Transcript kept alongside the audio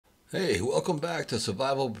Hey, welcome back to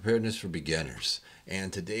Survival Preparedness for Beginners.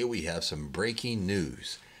 And today we have some breaking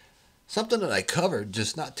news. Something that I covered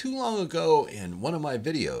just not too long ago in one of my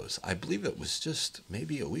videos. I believe it was just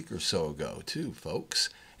maybe a week or so ago too, folks.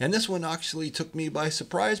 And this one actually took me by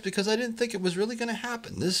surprise because I didn't think it was really going to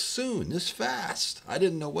happen this soon, this fast. I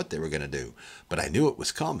didn't know what they were going to do, but I knew it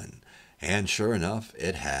was coming. And sure enough,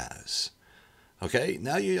 it has. Okay,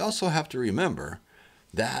 now you also have to remember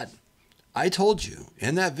that I told you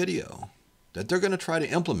in that video that they're going to try to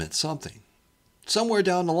implement something somewhere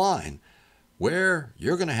down the line where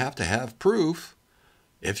you're going to have proof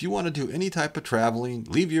if you want to do any type of traveling,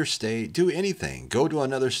 leave your state, do anything, go to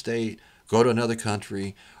another state, go to another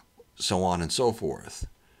country, so on and so forth.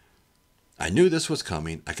 I knew this was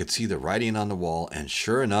coming. I could see the writing on the wall, and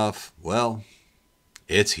sure enough, well,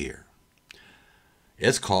 it's here.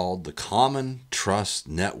 It's called the Common Trust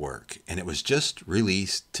Network, and it was just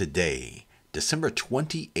released today, December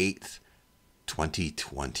 28th,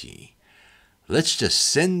 2020. Let's just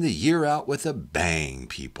send the year out with a bang,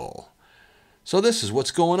 people. So this is what's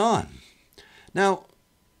going on. Now,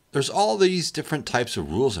 there's all these different types of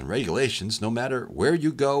rules and regulations no matter where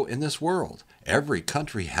you go in this world. Every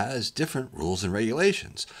country has different rules and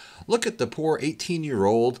regulations. Look at the poor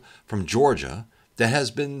 18-year-old from Georgia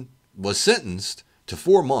that was sentenced to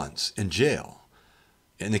 4 months in jail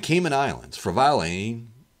in the Cayman Islands for violating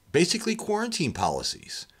basically quarantine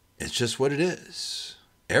policies. It's just what it is.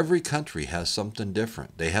 Every country has something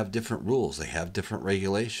different. They have different rules. They have different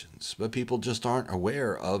regulations. But people just aren't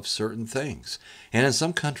aware of certain things. And in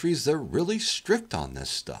some countries, they're really strict on this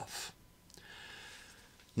stuff.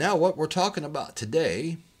 Now, what we're talking about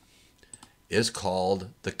today is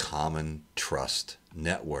called the Common Trust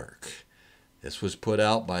Network. This was put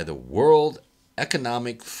out by the World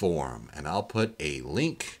Economic Forum, and I'll put a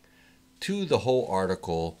link to the whole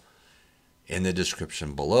article in the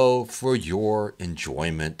description below for your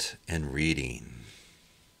enjoyment and reading.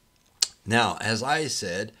 Now, as I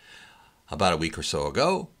said about a week or so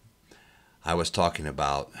ago, I was talking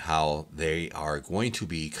about how they are going to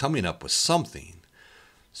be coming up with something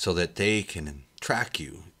so that they can track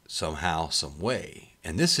you somehow, some way.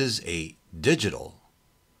 And this is a digital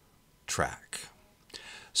track.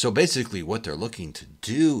 So basically what they're looking to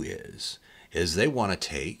do is they want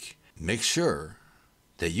to make sure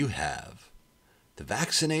that you have the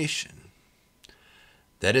vaccination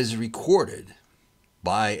that is recorded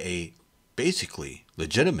by a basically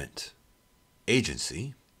legitimate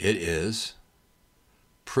agency. It is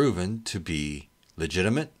proven to be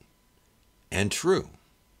legitimate and true.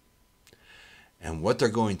 And what they're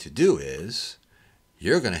going to do is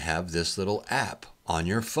you're going to have this little app on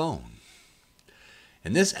your phone.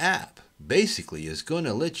 And this app basically is going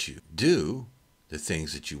to let you do the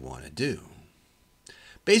things that you want to do.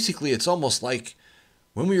 Basically, it's almost like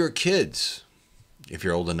when we were kids, if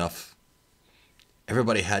you're old enough,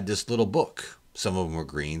 everybody had this little book. Some of them were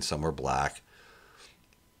green, some were black.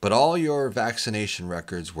 But all your vaccination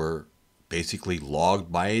records were basically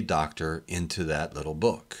logged by a doctor into that little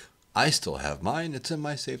book. I still have mine. It's in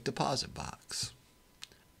my safe deposit box.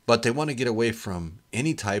 But they want to get away from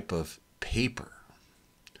any type of paper,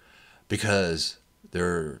 because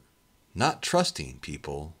they're not trusting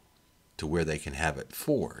people to where they can have it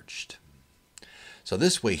forged. So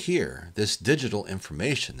this way here, this digital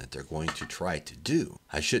information that they're going to try to do,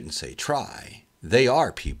 I shouldn't say try, they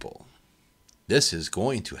are people. This is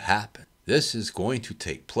going to happen. This is going to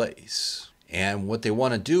take place. And what they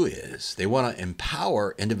want to do is they want to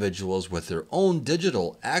empower individuals with their own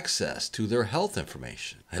digital access to their health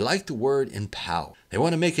information. I like the word empower. They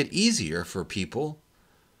want to make it easier for people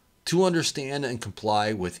to understand and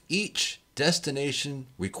comply with each destination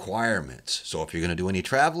requirements. So if you're going to do any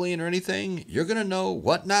traveling or anything, you're going to know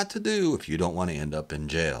what not to do if you don't want to end up in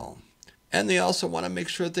jail. And they also want to make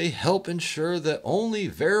sure that they help ensure that only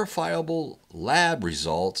verifiable lab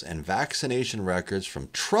results and vaccination records from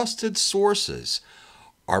trusted sources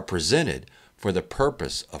are presented for the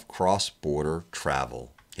purpose of cross-border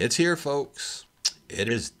travel. It's here, folks. It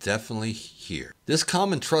is definitely here. This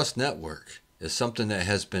Common Trust Network is something that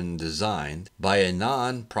has been designed by a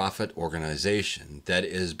non-profit organization that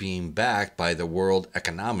is being backed by the World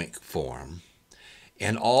Economic Forum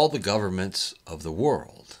and all the governments of the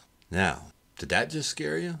world. Now, did that just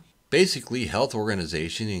scare you? Basically, health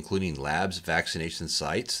organizations, including labs, vaccination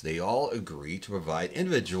sites, they all agree to provide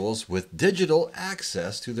individuals with digital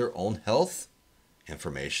access to their own health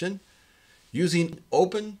information using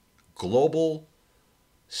open global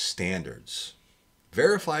standards.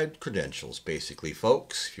 Verified credentials, basically,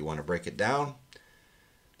 folks, if you want to break it down.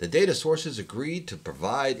 The data sources agreed to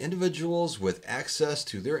provide individuals with access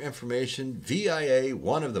to their information via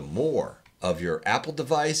one of the more of your Apple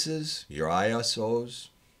devices, your ISOs,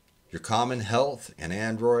 your Common Health and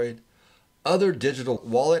Android, other digital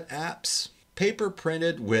wallet apps, paper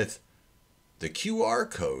printed with the QR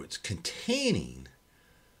codes containing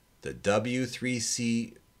the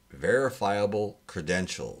W3C verifiable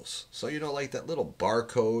credentials. So, like that little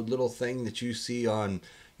barcode, little thing that you see on,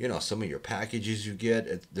 some of your packages you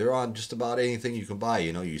get. They're on just about anything you can buy.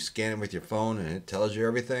 You scan it with your phone and it tells you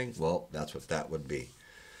everything. Well, that's what that would be.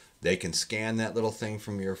 They can scan that little thing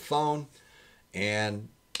from your phone and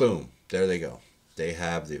boom, there they go. They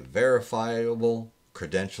have the verifiable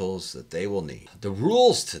credentials that they will need. The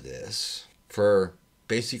rules to this for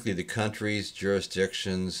basically the countries,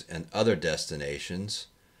 jurisdictions, and other destinations,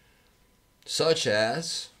 such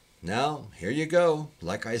as, now, here you go.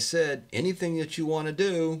 Like I said, anything that you want to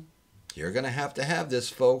do, you're going to have this,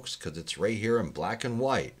 folks, because it's right here in black and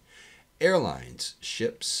white. Airlines,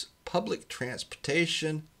 ships, public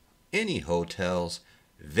transportation, any hotels,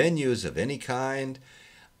 venues of any kind,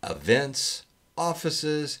 events,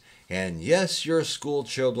 offices, and yes, your school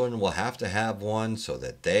children will have to have one so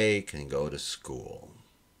that they can go to school.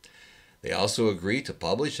 They also agree to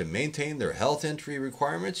publish and maintain their health entry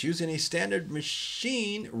requirements using a standard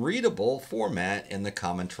machine-readable format in the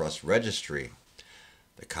Common Trust Registry.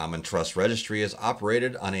 The Common Trust Registry is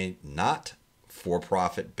operated on a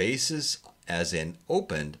not-for-profit basis as an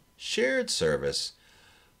open, shared service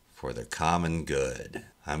for the common good.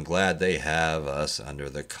 I'm glad they have us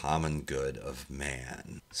under the common good of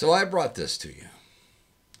man. So I brought this to you.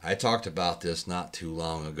 I talked about this not too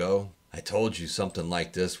long ago. I told you something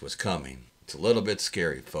like this was coming. It's a little bit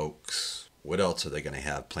scary, folks. What else are they going to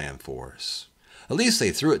have planned for us? At least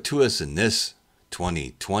they threw it to us in this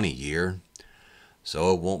 2020 year,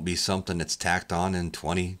 so it won't be something that's tacked on in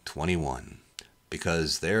 2021,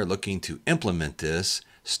 because they're looking to implement this,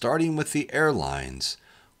 starting with the airlines,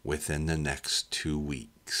 within the next 2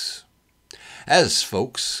 weeks. As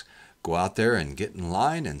folks go out there and get in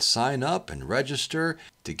line and sign up and register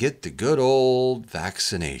to get the good old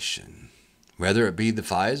vaccination, whether it be the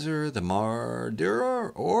Pfizer, the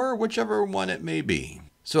Moderna, or whichever one it may be.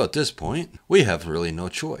 So at this point, we have really no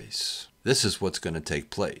choice. This is what's going to take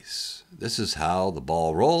place. This is how the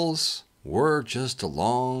ball rolls. We're just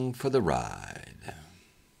along for the ride.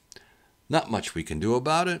 Not much we can do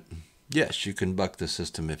about it. Yes, you can buck the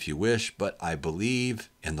system if you wish, but I believe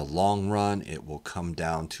in the long run it will come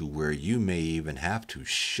down to where you may even have to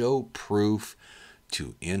show proof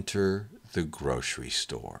to enter the grocery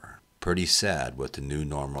store. Pretty sad what the new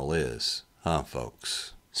normal is, huh,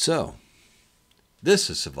 folks? So, this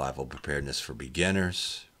is Survival Preparedness for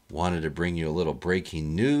Beginners. Wanted to bring you a little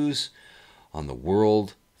breaking news on the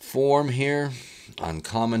World Forum here on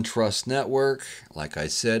Common Trust Network. Like I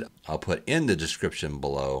said, I'll put in the description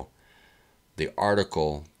below the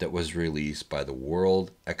article that was released by the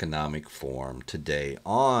World Economic Forum today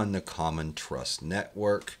on the Common Trust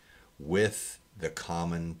Network with the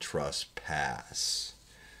Common Trust Pass.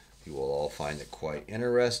 You will all find it quite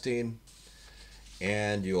interesting,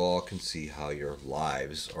 and you all can see how your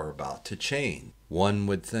lives are about to change. One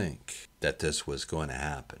would think that this was going to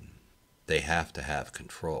happen. They have to have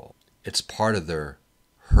control. It's part of their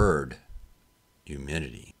herd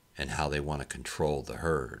immunity and how they want to control the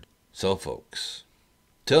herd. So folks,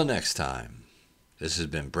 till next time, this has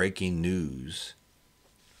been breaking news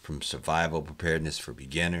from Survival Preparedness for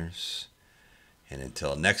Beginners. And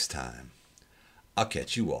until next time, I'll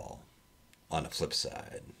catch you all on the flip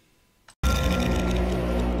side.